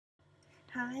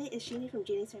Hi, it's Jeannie from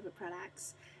Jeannie's Favorite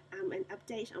Products. An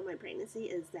update on my pregnancy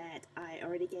is that I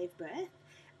already gave birth.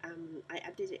 I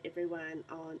updated everyone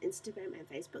on Instagram and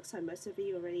Facebook, so most of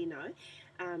you already know.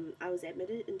 I was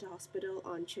admitted into hospital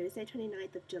on Tuesday,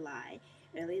 29th of July,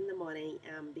 early in the morning,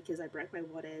 because I broke my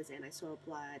waters and I saw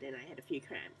blood and I had a few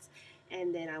cramps.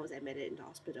 And then I was admitted into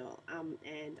hospital,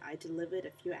 and I delivered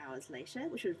a few hours later,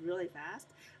 which was really fast.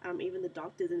 Even the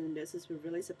doctors and the nurses were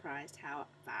really surprised how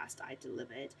fast I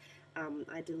delivered.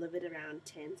 I delivered around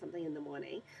 10 something in the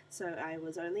morning, so I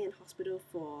was only in hospital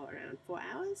for around 4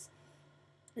 hours,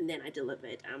 and then I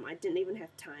delivered. I didn't even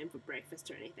have time for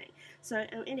breakfast or anything. So,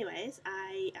 anyways,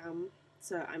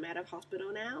 I'm out of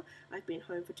hospital now. I've been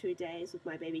home for 2 days with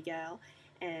my baby girl,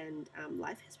 and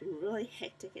life has been really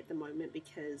hectic at the moment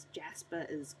because Jasper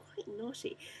is quite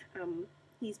naughty.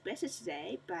 He's better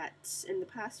today, but in the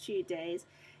past few days,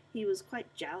 he was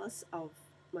quite jealous of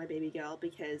my baby girl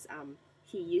because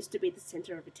he used to be the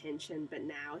center of attention, but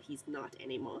now he's not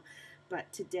anymore.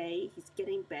 But today he's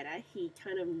getting better. He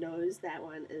kind of knows that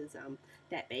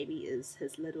baby is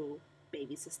his little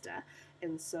baby sister,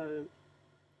 and so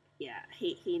yeah,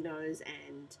 he knows.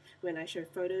 And when I show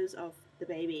photos of the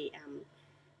baby,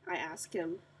 I ask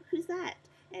him, "Who's that?"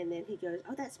 And then he goes,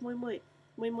 "Oh, that's Moi Moi."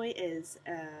 Moi Moi is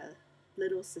a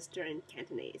little sister in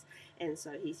Cantonese, and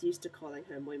so he's used to calling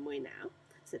her Moi Moi now.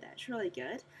 So that's really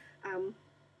good. Um,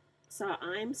 so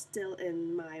I'm still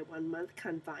in my 1 month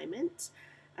confinement.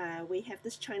 We have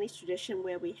this Chinese tradition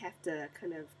where we have to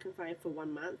kind of confine for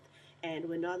 1 month, and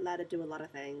we're not allowed to do a lot of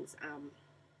things.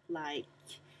 Like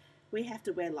we have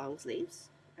to wear long sleeves.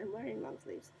 I'm wearing long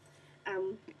sleeves.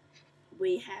 Um,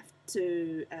 we have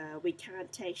to. We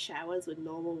can't take showers with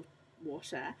normal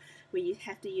water. We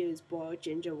have to use boiled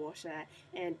ginger water,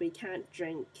 and we can't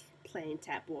drink plain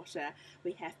tap water.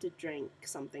 We have to drink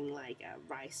something like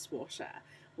rice water,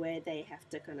 where they have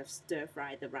to kind of stir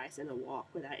fry the rice in a wok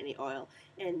without any oil,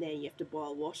 and then you have to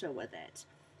boil water with it.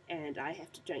 And I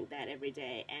have to drink that every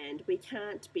day. And we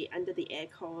can't be under the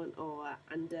aircon or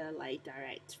under like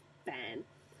direct fan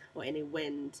or any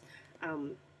wind.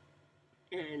 Um,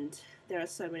 and there are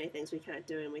so many things we can't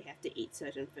do, and we have to eat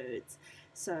certain foods.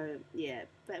 So yeah,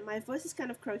 but my voice is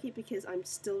kind of croaky because I'm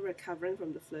still recovering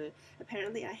from the flu.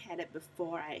 Apparently I had it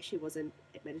before I actually was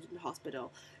admitted in the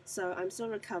hospital, so I'm still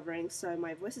recovering, so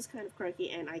my voice is kind of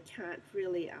croaky and I can't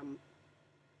really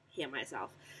hear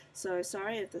myself. So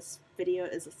sorry if this video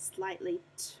is slightly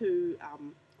too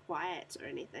quiet or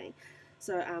anything.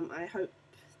 So I hope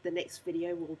the next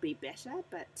video will be better,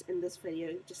 but in this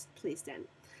video just please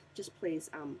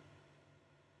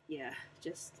yeah,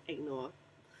 just ignore.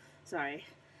 Sorry.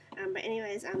 But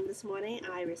anyways, this morning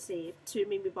I received two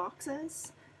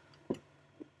Memeboxes,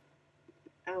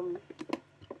 um,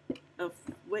 of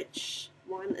which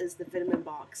one is the vitamin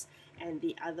box and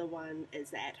the other one is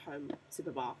the at-home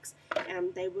super box.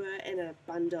 They were in a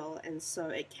bundle, and so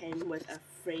it came with a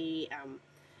free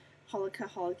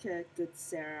Holika Good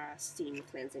Sarah Steam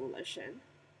Cleansing Lotion.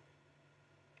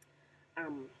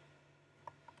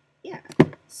 Yeah,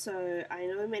 so I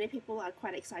know many people are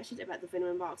quite excited about the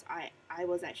vitamin box. I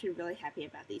was actually really happy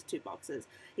about these two boxes,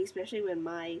 especially when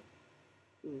my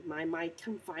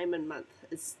confinement month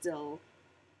is still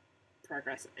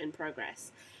in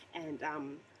progress, and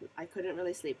I couldn't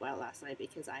really sleep well last night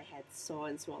because I had sore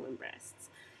and swollen breasts,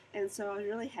 and so I was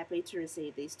really happy to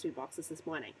receive these two boxes this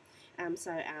morning.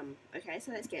 Okay,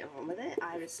 so let's get on with it.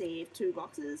 I received two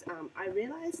boxes. I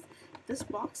realized this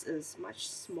box is much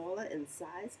smaller in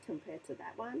size compared to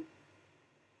that one.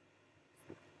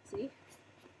 See?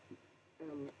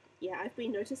 Yeah, I've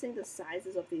been noticing the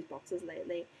sizes of these boxes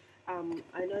lately.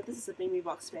 I know this is a Mimi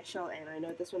Box special, and I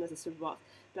know this one is a super box,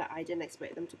 but I didn't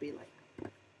expect them to be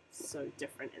like so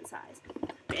different in size.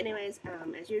 But anyways,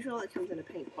 as usual, it comes in a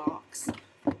pink box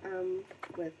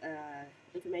with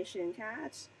information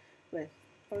card with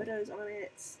photos on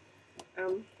it.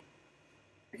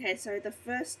 Okay, so the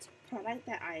first product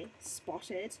that I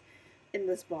spotted in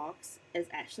this box is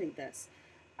actually this.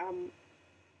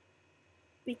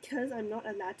 Because I'm not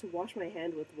allowed to wash my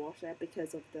hand with water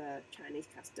because of the Chinese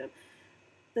custom,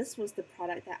 this was the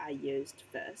product that I used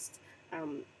first.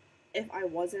 If I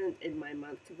wasn't in my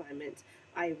month confinement,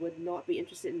 I would not be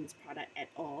interested in this product at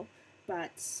all.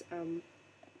 But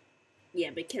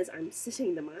yeah, because I'm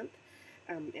sitting the month,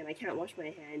 and I can't wash my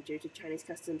hand due to Chinese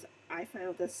customs, I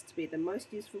found this to be the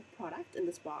most useful product in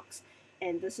this box.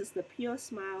 And this is the Pure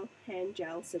Smile Hand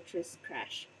Gel Citrus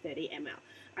Crash 30 ml.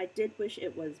 I did wish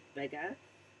it was bigger,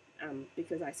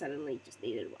 because I suddenly just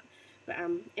needed one. But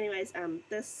anyways,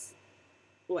 it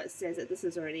says that this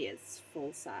is already its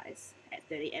full size at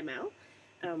 30 ml.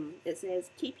 It says,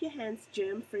 keep your hands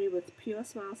germ-free with Pure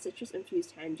Smile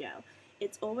citrus-infused hand gel.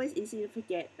 It's always easy to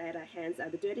forget that our hands are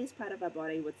the dirtiest part of our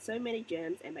body with so many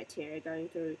germs and bacteria going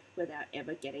through without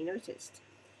ever getting noticed.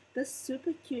 This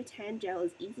super cute hand gel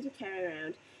is easy to carry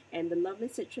around, and the lovely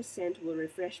citrus scent will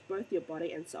refresh both your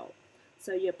body and soul.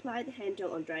 So you apply the hand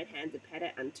gel on dried hands and pat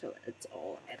it until it's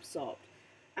all absorbed.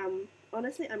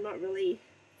 Honestly, I'm not really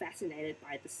fascinated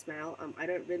by the smell. I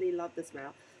don't really love the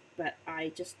smell, but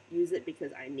I just use it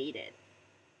because I need it.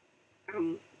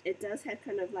 It does have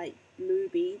kind of like blue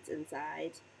beads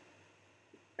inside.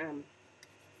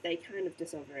 They kind of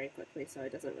dissolve very quickly, so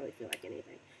it doesn't really feel like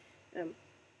anything.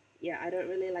 Yeah, I don't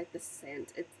really like the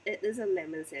scent. It is a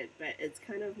lemon scent, but it's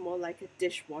kind of more like a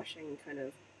dishwashing kind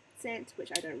of scent,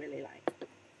 which I don't really like.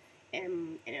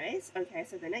 Anyways, okay,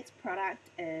 so the next product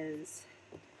is,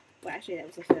 well, actually that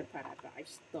was the third product, but I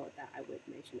just thought that I would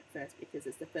mention it first because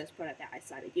it's the first product that I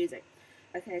started using.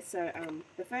 Okay, so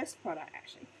the first product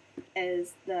actually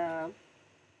is the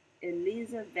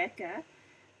Elizavecca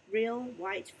Real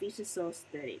White Vita-Sauce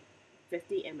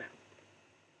 50 ml.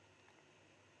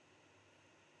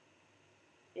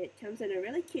 It comes in a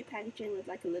really cute packaging with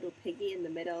like a little piggy in the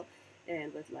middle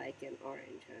and with like an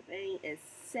orange kind of thing. It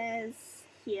says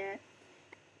here,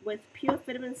 with pure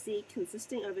vitamin C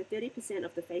consisting over 30%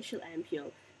 of the facial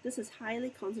ampule. This is highly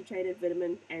concentrated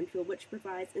vitamin ampule which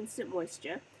provides instant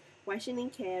moisture, whitening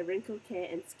care, wrinkle care,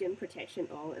 and skin protection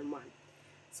all in one.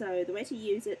 So the way to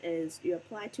use it is you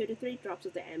apply 2 to 3 drops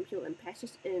of the ampule and pat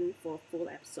it in for full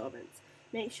absorbance.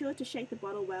 Make sure to shake the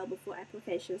bottle well before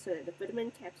application so that the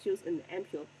vitamin capsules in the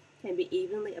ampule can be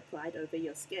evenly applied over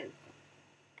your skin.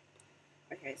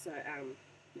 Okay, so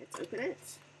let's open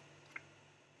it.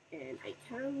 And it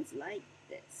comes like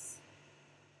this.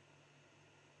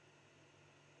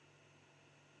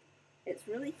 It's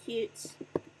really cute,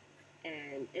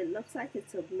 and it looks like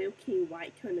it's a milky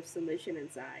white kind of solution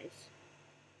inside.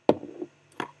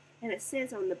 And it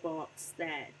says on the box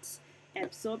that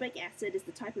absorbic acid is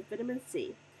the type of vitamin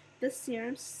C. This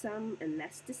serum some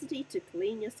elasticity to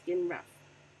clean your skin rough.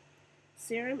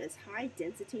 Serum is high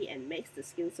density and makes the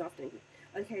skin soft and good.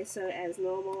 Okay, so as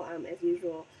normal, as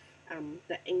usual,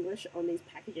 the English on these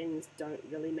packagings don't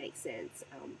really make sense.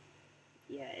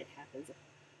 Yeah, it happens.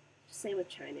 Same with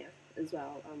China as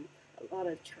well. A lot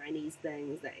of Chinese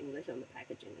things, the English on the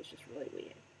packaging is just really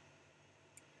weird.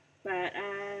 But,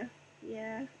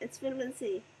 yeah, it's vitamin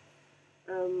C.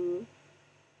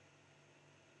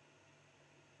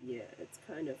 Yeah, it's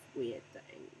kind of weird, the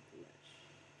English.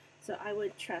 So I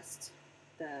would trust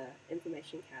the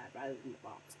information card rather than the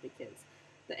box because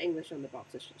the English on the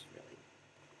box is just really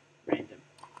random.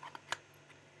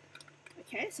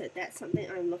 Okay, so that's something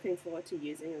I'm looking forward to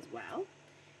using as well.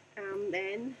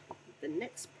 Then the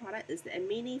next product is the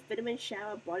Amini Vitamin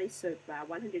Shower Body Soap Bar,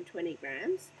 120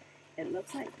 grams. It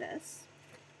looks like this.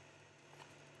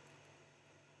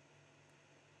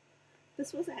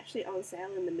 This was actually on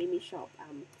sale in the Mimi shop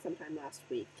sometime last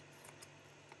week.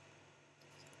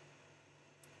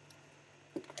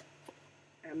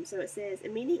 So it says,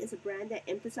 Amini is a brand that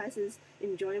emphasizes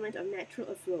enjoyment of natural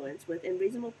affluence within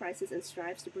reasonable prices and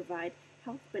strives to provide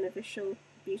health beneficial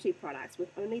beauty products with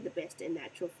only the best in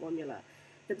natural formula.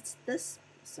 This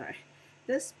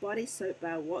body soap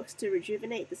bar works to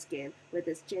rejuvenate the skin with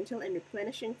its gentle and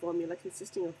replenishing formula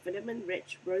consisting of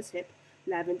vitamin-rich rosehip,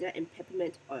 lavender, and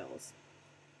peppermint oils.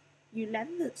 You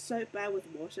lather the soap bar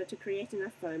with water to create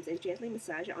enough foams and gently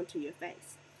massage it onto your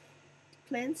face.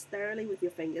 Cleanse thoroughly with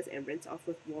your fingers and rinse off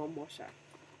with warm water.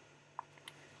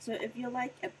 So if you're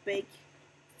like a big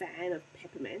fan of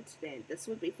peppermint, then this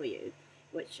would be for you,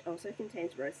 which also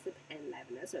contains rosehip and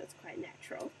lavender, so it's quite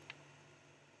natural.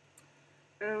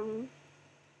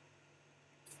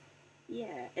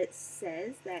 Yeah, it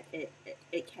says that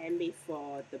it can be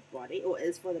for the body, or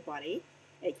is for the body.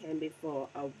 It can be for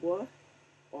a wo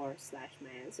or slash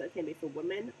man, so it can be for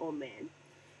women or men.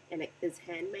 And it is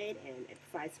handmade and it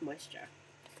provides moisture.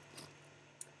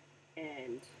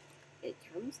 And it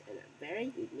comes in a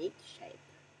very unique shape.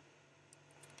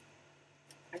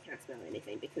 I can't smell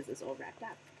anything because it's all wrapped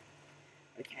up.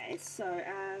 Okay, so,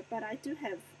 but I do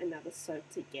have another soap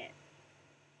to get.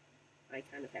 I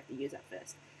kind of have to use that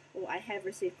first. Well, I have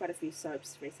received quite a few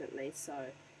soaps recently,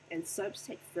 and soaps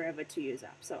take forever to use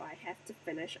up, so I have to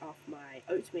finish off my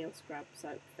oatmeal scrub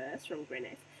soap first from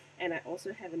Greenock, and I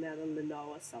also have another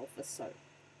Lenoa sulfur soap.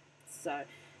 So,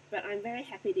 but I'm very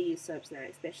happy to use soaps now,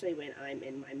 especially when I'm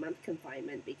in my month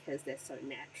confinement because they're so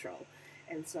natural.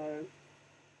 And so,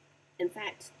 in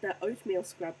fact, the oatmeal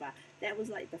scrubber, that was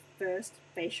like the first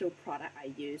facial product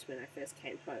I used when I first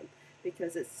came home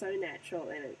because it's so natural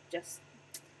and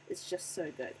it's just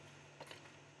so good.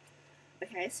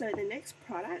 Okay, so the next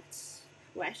product,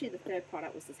 well actually the third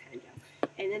product was this hand gel.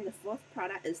 And then the fourth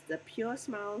product is the Pure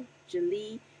Smile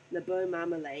Gelee Labo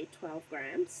Marmalade 12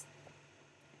 grams,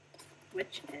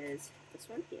 which is this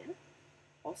one here.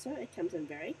 Also, it comes in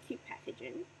very cute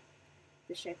packaging,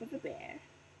 the shape of a bear.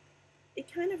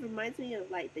 It kind of reminds me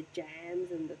of like the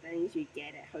jams and the things you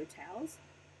get at hotels.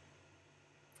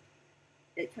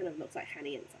 It kind of looks like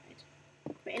honey inside.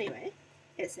 But anyway,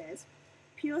 it says,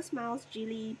 Pure Smiles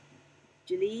Gelee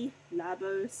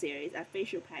Labo series are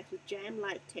facial packs with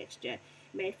jam-like texture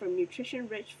made from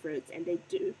nutrition-rich fruits, and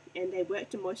they work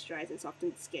to moisturize and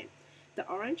soften the skin. The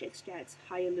orange extracts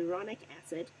hyaluronic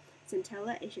acid,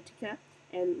 Centella asiatica,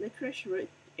 and licorice root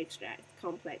extract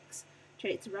complex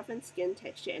treats roughen skin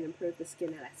texture and improve the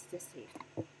skin elasticity.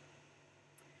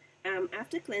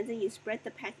 After cleansing, you spread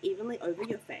the pack evenly over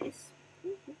your face,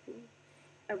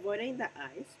 avoiding the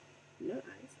eyes, no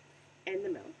eyes, and the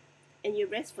mouth, and you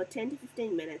rest for 10 to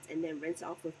 15 minutes and then rinse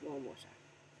off with warm water.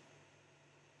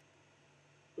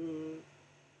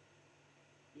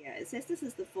 Yeah, it says this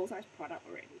is the full-size product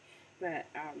already, but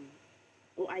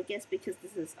well, I guess because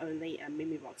this is only a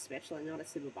Memebox special and not a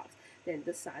super box, then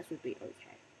this size would be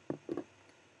okay.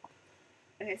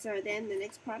 Okay, so then the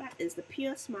next product is the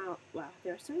Pure Smile. Wow,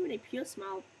 there are so many Pure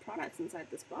Smile products inside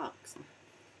this box.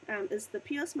 Is the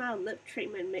Pure Smile Lip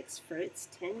Treatment Mixed Fruits,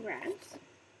 10 grams.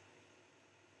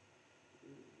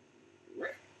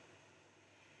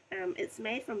 It's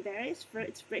made from various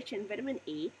fruits rich in vitamin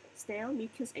E, snail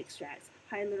mucus extracts,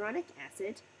 hyaluronic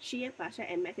acid, shea butter,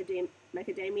 and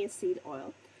macadamia seed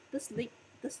oil. This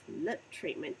lip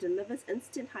treatment delivers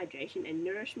instant hydration and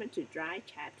nourishment to dry,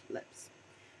 chapped lips.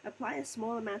 Apply a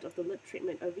small amount of the lip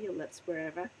treatment over your lips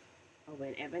wherever or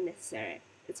whenever necessary.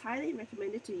 It's highly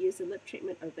recommended to use the lip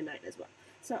treatment overnight as well.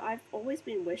 So I've always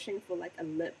been wishing for like a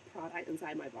lip product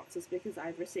inside my boxes because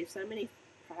I've received so many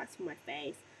products for my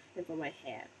face and for my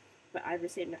hair, but I've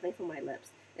received nothing for my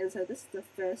lips. And so this is the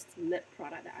first lip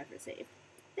product that I've received.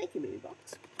 Thank you,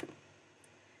 Memebox.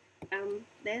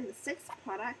 Then the sixth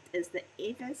product is the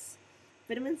Evas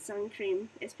Vitamin Sun Cream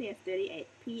SPF 38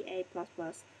 PA++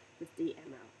 50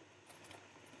 ml.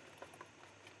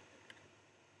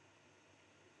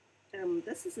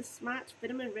 This is a smart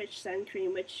vitamin-rich sun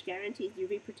cream which guarantees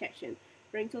UV protection,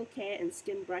 wrinkle care, and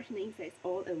skin brightening face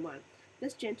all in one.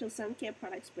 This gentle sun care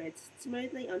product spreads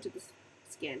smoothly onto the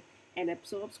skin and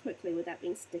absorbs quickly without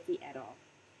being sticky at all.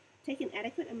 Take an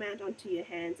adequate amount onto your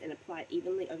hands and apply it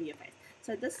evenly over your face.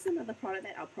 So this is another product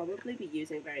that I'll probably be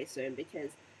using very soon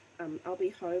because I'll be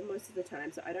home most of the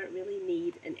time, so I don't really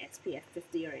need an SPF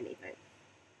 50 or anything.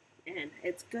 And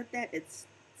it's good that it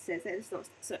says that it's not,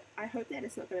 so I hope that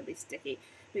it's not going to be sticky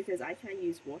because I can't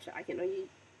use water. I can only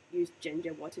use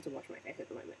ginger water to wash my face at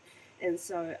the moment. And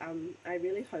so I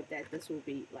really hope that this will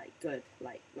be like good,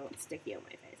 like not sticky on my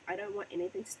face. I don't want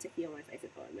anything sticky on my face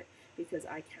at the moment because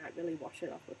I can't really wash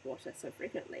it off with water so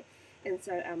frequently. And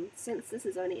so since this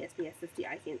is only SPF 50,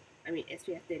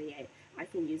 SPF 38, I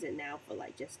can use it now for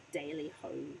like just daily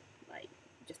home, like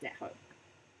just at home.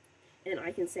 And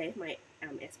I can save my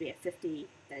SPF 50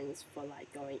 things for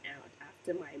like going out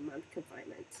after my month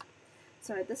confinement.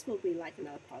 So this will be like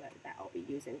another product that I'll be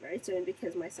using very soon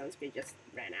because my sunscreen just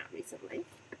ran out recently.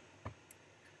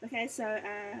 Okay, so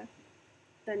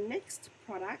the next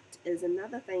product is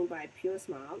another thing by Pure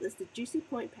Smile. It's the Juicy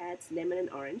Point Pads Lemon and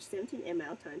Orange 17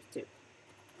 ml times 2.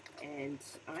 And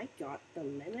I got the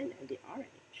lemon and the orange.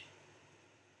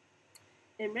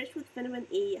 Enriched with vitamin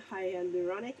E,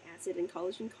 hyaluronic acid, and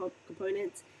collagen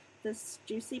components, this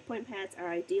Juicy Point Pads are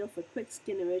ideal for quick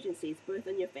skin emergencies both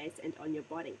on your face and on your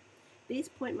body. These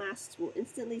point masks will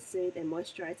instantly soothe and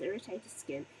moisturize irritated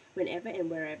skin whenever and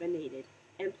wherever needed.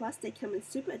 And plus they come in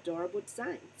super adorable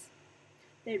designs.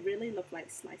 They really look like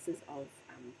slices of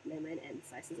lemon and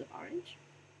slices of orange.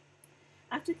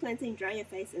 After cleansing, dry your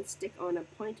face and stick on a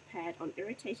point pad on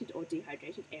irritated or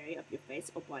dehydrated area of your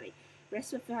face or body.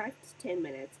 Rest for 5 to 10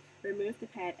 minutes, remove the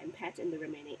pad and pat in the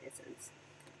remaining essence.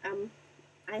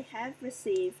 I have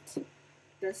received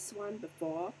this one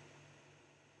before.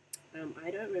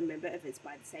 I don't remember if it's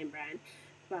by the same brand,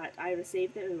 but I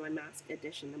received it in my mask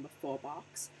edition number 4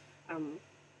 box.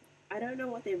 I don't know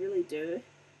what they really do,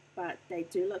 but they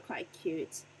do look quite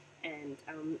cute, and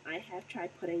I have tried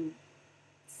putting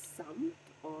some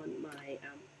on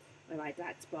my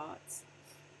dark spots,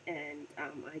 and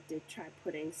I did try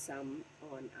putting some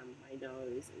on my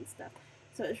nose and stuff.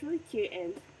 So it's really cute,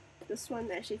 and this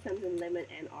one actually comes in lemon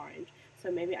and orange,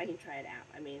 so maybe I can try it out.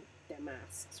 I mean, they're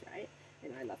masks, right?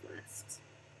 And I love masks.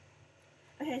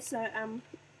 Okay, so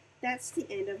that's the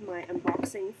end of my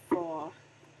unboxing for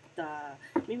the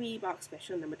Memebox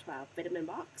Special number 12 Vitamin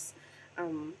Box.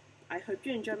 I hope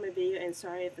you enjoyed my video, and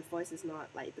sorry if the voice is not,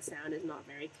 like, the sound is not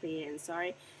very clear, and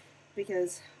sorry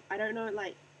because I don't know,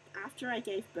 like, after I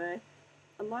gave birth,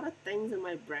 a lot of things in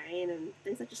my brain and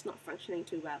things are just not functioning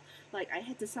too well. Like, I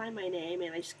had to sign my name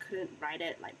and I just couldn't write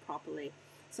it, like, properly.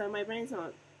 So my brain's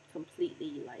not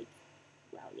completely, like,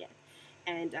 well yet.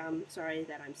 And sorry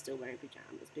that I'm still wearing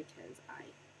pajamas because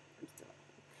I'm still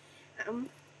at home.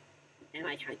 And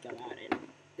I can't go out, and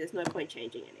there's no point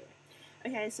changing anyway.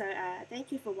 Okay, so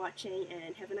thank you for watching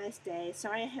and have a nice day.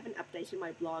 Sorry I haven't updated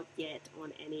my blog yet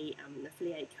on any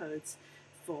affiliate codes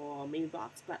for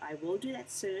Memebox, but I will do that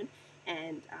soon.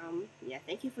 And yeah,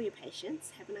 thank you for your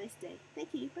patience. Have a nice day. Thank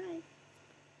you. Bye.